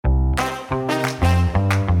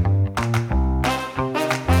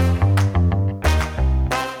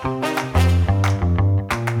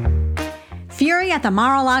at the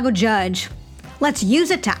Mar-A-Lago judge. Let's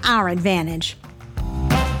use it to our advantage.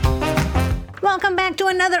 Welcome back to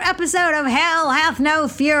another episode of Hell Hath No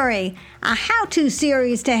Fury, a how-to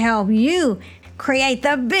series to help you create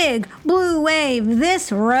the big blue wave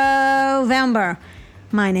this Rovember.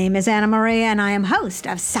 My name is Anna Maria, and I am host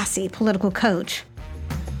of Sassy Political Coach.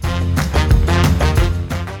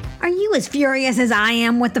 Are you as furious as I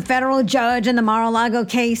am with the federal judge in the Mar-A-Lago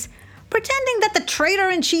case, pretending that the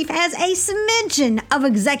traitor-in-chief has a smidgen of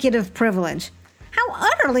executive privilege? How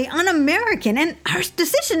utterly un-American, and her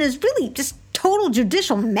decision is really just total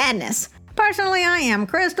judicial madness. Personally, I am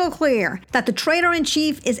crystal clear that the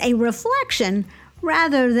traitor-in-chief is a reflection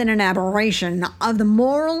rather than an aberration of the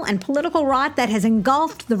moral and political rot that has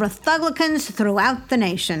engulfed the Rethuglicans throughout the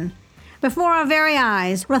nation. Before our very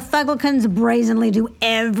eyes, Rethuglicans brazenly do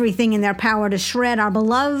everything in their power to shred our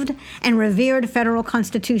beloved and revered federal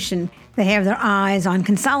constitution. They have their eyes on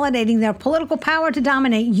consolidating their political power to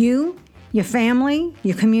dominate you, your family,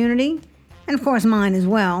 your community, and of course mine as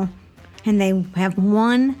well. And they have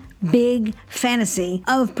one big fantasy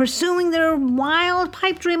of pursuing their wild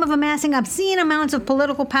pipe dream of amassing obscene amounts of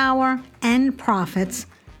political power and profits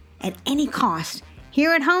at any cost,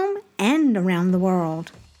 here at home and around the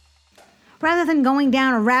world. Rather than going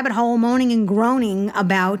down a rabbit hole moaning and groaning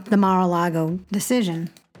about the Mar-A-Lago decision,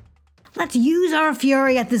 let's use our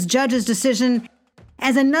fury at this judge's decision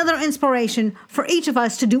as another inspiration for each of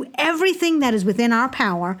us to do everything that is within our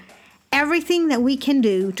power, everything that we can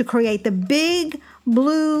do to create the big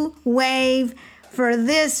blue wave for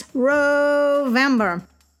this Rovember.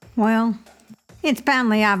 Well, it's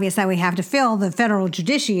patently obvious that we have to fill the federal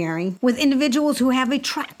judiciary with individuals who have a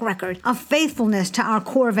track record of faithfulness to our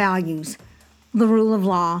core values, the rule of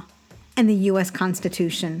law, and the U.S.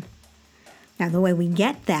 Constitution. Now, the way we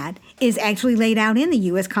get that is actually laid out in the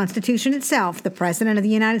U.S. Constitution itself. The President of the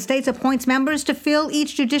United States appoints members to fill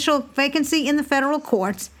each judicial vacancy in the federal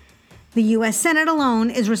courts. The U.S. Senate alone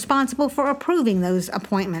is responsible for approving those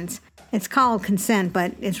appointments. It's called consent,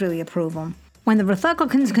 but it's really approval. When the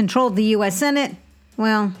Rethuglicans controlled the U.S. Senate,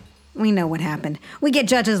 well, we know what happened. We get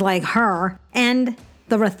judges like her and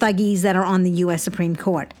the Rethuggies that are on the U.S. Supreme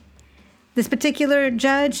Court. This particular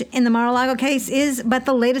judge in the Mar-A-Lago case is but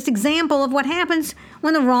the latest example of what happens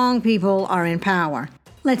when the wrong people are in power.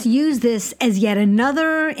 Let's use this as yet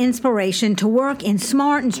another inspiration to work in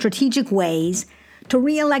smart and strategic ways to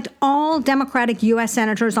re-elect all Democratic U.S.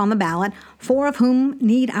 senators on the ballot, 4 of whom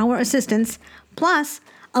need our assistance, plus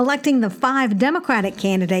electing the 5 Democratic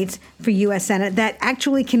candidates for U.S. Senate that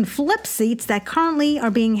actually can flip seats that currently are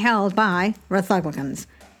being held by Rethuglicans.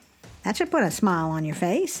 That should put a smile on your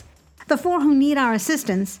face. The 4 who need our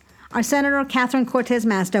assistance are Senator Catherine Cortez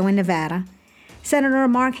Masto in Nevada, Senator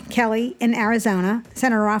Mark Kelly in Arizona,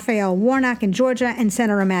 Senator Raphael Warnock in Georgia, and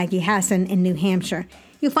Senator Maggie Hassan in New Hampshire.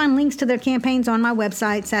 You'll find links to their campaigns on my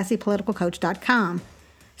website, sassypoliticalcoach.com.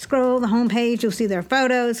 Scroll the homepage, you'll see their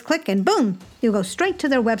photos, click, and boom, you'll go straight to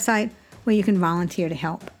their website where you can volunteer to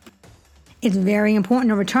help. It's very important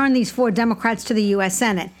to return these 4 Democrats to the U.S.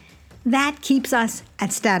 Senate. That keeps us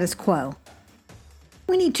at status quo.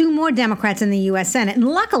 We need 2 more Democrats in the U.S. Senate, and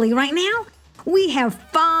luckily right now, we have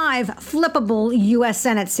 5 flippable U.S.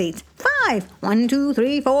 Senate seats. 5. 1, 2,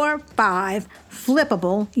 3, 4, 5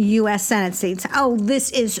 flippable U.S. Senate seats. Oh,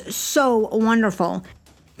 this is so wonderful.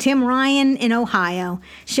 Tim Ryan in Ohio,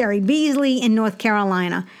 Sherry Beasley in North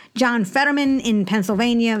Carolina, John Fetterman in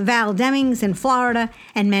Pennsylvania, Val Demings in Florida,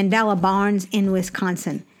 and Mandela Barnes in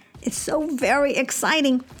Wisconsin. It's so very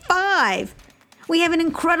exciting. 5. We have an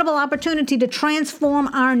incredible opportunity to transform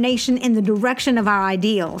our nation in the direction of our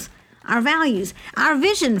ideals, our values, our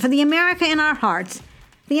vision for the America in our hearts,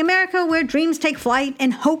 the America where dreams take flight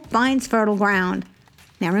and hope finds fertile ground.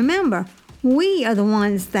 Now remember, we are the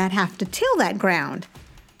ones that have to till that ground,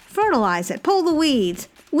 fertilize it, pull the weeds.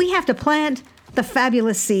 We have to plant the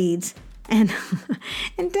fabulous seeds and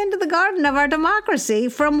tend to the garden of our democracy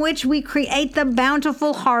from which we create the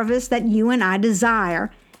bountiful harvest that you and I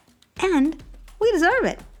desire. And we deserve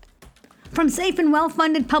it. From safe and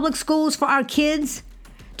well-funded public schools for our kids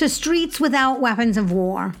to streets without weapons of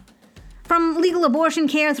war. From legal abortion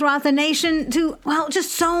care throughout the nation to, well,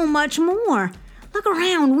 just so much more. Look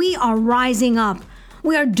around. We are rising up.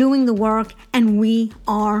 We are doing the work, and we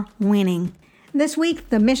are winning. This week,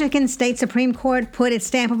 the Michigan State Supreme Court put its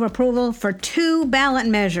stamp of approval for 2 ballot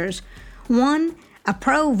measures. One, a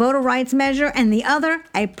pro-voter rights measure, and the other,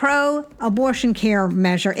 a pro-abortion care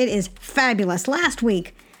measure. It is fabulous. Last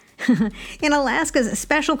week, in Alaska's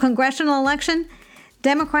special congressional election,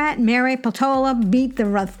 Democrat Mary Peltola beat the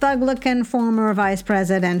Rethuglican former vice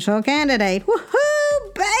presidential candidate.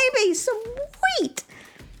 Woohoo, baby, sweet!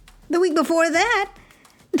 The week before that,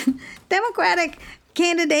 Democratic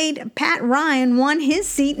candidate Pat Ryan won his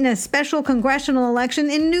seat in a special congressional election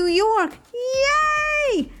in New York.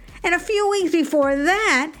 Yay! And a few weeks before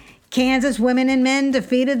that, Kansas women and men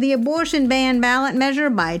defeated the abortion ban ballot measure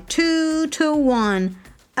by 2-1.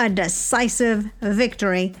 A decisive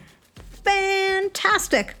victory.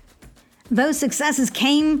 Fantastic! Those successes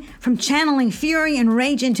came from channeling fury and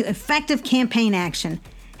rage into effective campaign action.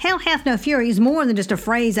 Hell hath no fury is more than just a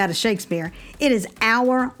phrase out of Shakespeare. It is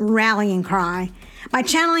our rallying cry. By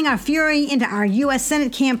channeling our fury into our U.S.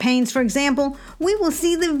 Senate campaigns, for example, we will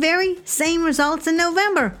see the very same results in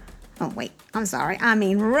November. Oh, wait, I'm sorry. I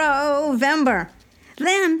mean Rovember.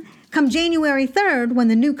 Then, come January 3rd, when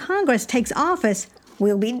the new Congress takes office,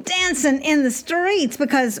 we'll be dancing in the streets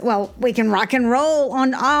because, well, we can rock and roll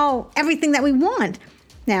on everything that we want.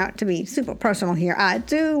 Now, to be super personal here, I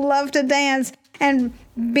do love to dance, and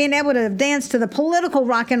being able to dance to the political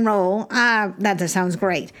rock and roll, that just sounds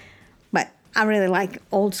great. But I really like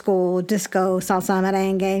old school disco, salsa,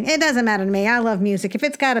 merengue. It doesn't matter to me. I love music. If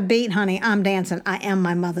it's got a beat, honey, I'm dancing. I am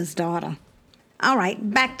my mother's daughter. All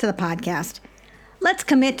right, back to the podcast. Let's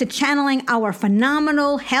commit to channeling our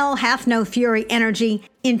phenomenal hell hath no fury energy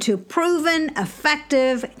into proven,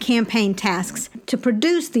 effective campaign tasks to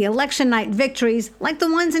produce the election night victories like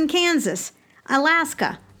the ones in Kansas,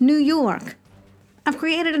 Alaska, New York. I've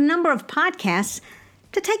created a number of podcasts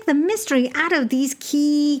to take the mystery out of these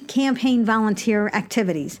key campaign volunteer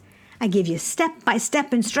activities. I give you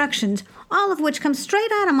step-by-step instructions, all of which come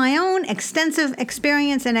straight out of my own extensive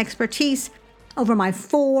experience and expertise over my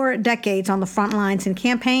 4 decades on the front lines in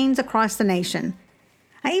campaigns across the nation.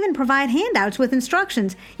 I even provide handouts with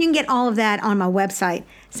instructions. You can get all of that on my website,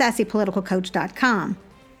 sassypoliticalcoach.com.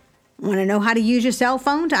 Want to know how to use your cell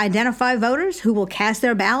phone to identify voters who will cast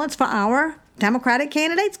their ballots for our Democratic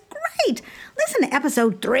candidates? Great! Listen to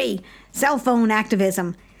episode 3, Cell Phone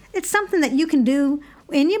Activism. It's something that you can do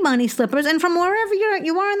in your bunny slippers and from wherever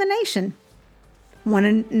you are in the nation. Want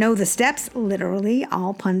to know the steps, literally,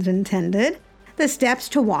 all puns intended, the steps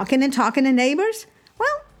to walking and talking to neighbors?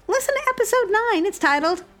 Well, listen to episode 9. It's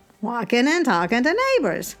titled, Walking and Talking to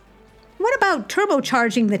Neighbors. What about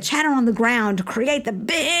turbocharging the chatter on the ground to create the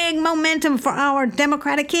big momentum for our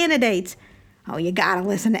Democratic candidates? Oh, you gotta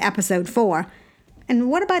listen to episode 4.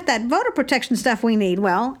 And what about that voter protection stuff we need?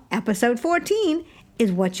 Well, episode 14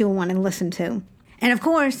 is what you'll want to listen to. And of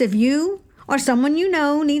course, if you or someone you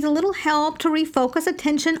know needs a little help to refocus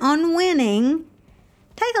attention on winning,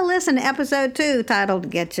 take a listen to episode 2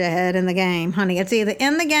 titled, Get Your Head in the Game. Honey, it's either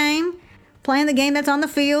in the game, playing the game that's on the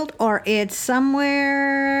field, or it's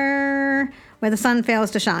somewhere where the sun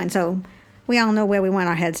fails to shine. So we all know where we want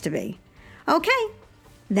our heads to be. Okay,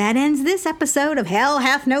 that ends this episode of Hell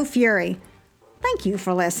Hath No Fury. Thank you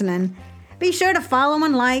for listening. Be sure to follow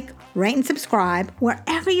and like, rate and subscribe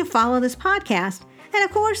wherever you follow this podcast. And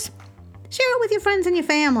of course, share it with your friends and your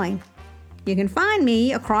family. You can find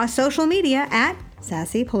me across social media at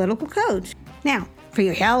Sassy Political Coach. Now, for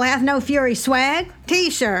your Hell Hath No Fury swag,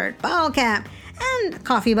 t-shirt, ball cap, and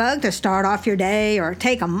coffee mug to start off your day or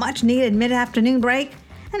take a much-needed mid-afternoon break.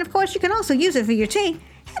 And of course, you can also use it for your tea.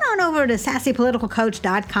 Head on over to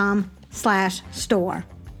sassypoliticalcoach.com/store.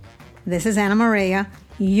 This is Anna Maria,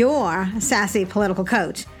 your Sassy Political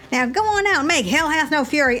Coach. Now go on out and make Hell Hath No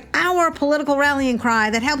Fury our political rallying cry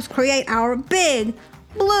that helps create our big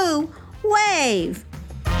blue wave.